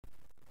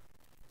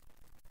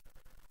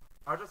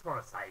I just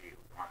want to say to you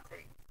one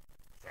thing,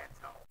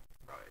 Chantel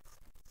Rose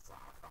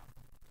Cipher.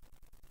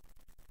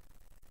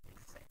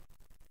 Interesting.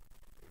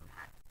 We even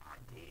had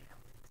ID and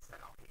everything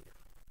set up here.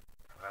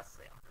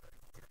 Firstly, I've got a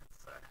different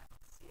surname.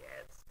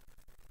 Yes.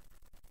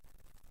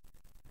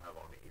 No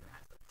longer even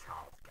has a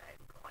child's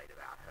game played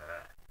about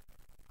her.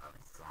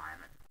 Only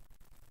Simon.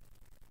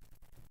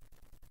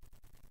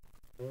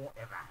 Or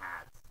ever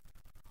has.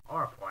 I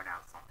want to point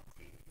out something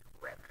to you,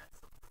 remnants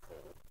of the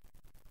fall.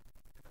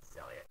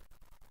 Elliot.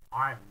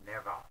 I'm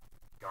never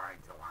going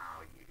to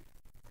allow you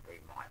to be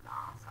my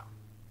martyr.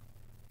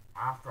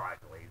 After I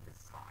believe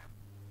this time,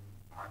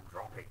 I'm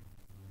dropping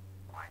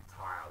my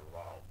entire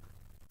log,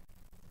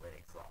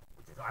 Linux log,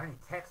 which is only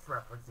text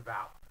reference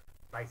about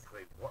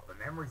basically what the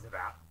memory's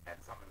about and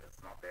something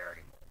that's not there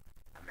anymore.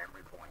 A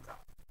memory pointer.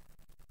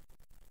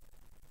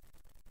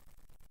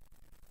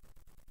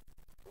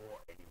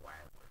 Or any way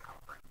of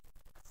recovering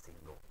a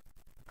single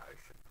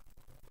notion.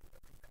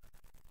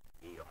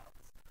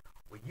 Eons.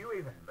 Where you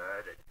even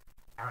murdered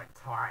our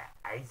entire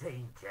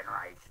 18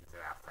 generations of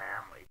our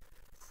family.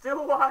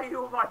 Still while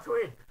you were my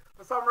twin.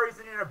 For some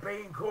reason in a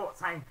being court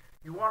saying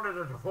you wanted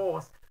a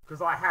divorce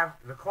because I have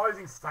the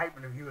closing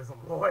statement of you as a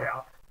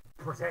lawyer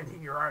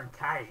presenting your own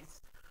case.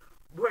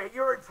 Where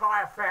your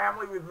entire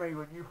family with me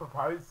when you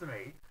proposed to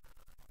me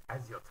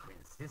as your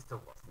twin sister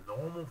was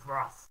normal for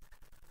us.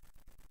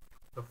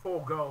 The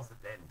 4 girls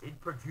that then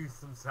did produce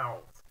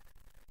themselves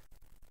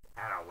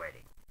at our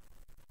wedding.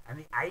 And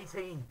the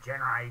 18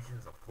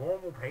 generations of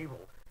formal people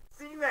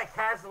sitting there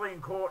casually in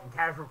court in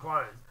casual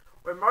clothes,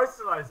 where most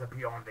of those are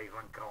beyond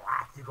even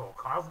galactic or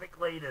cosmic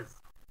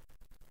leaders.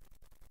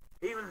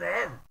 Even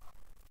then,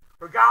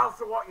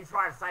 regardless of what you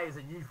try to say is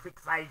a new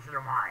fixation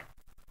of mine.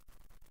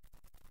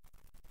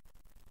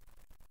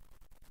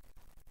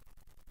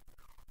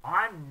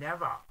 I'm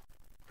never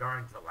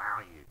going to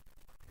allow you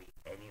to be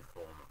any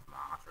form of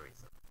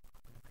martyrism.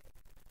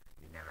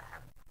 You never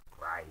have a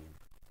grave,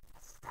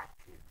 a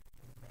statue,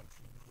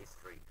 mentioning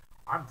history.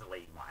 I'm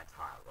deleting my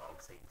entire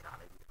log so you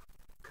can't even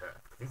occur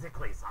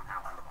physically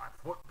somehow under my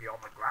foot beyond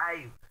the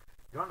grave.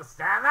 You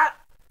understand that?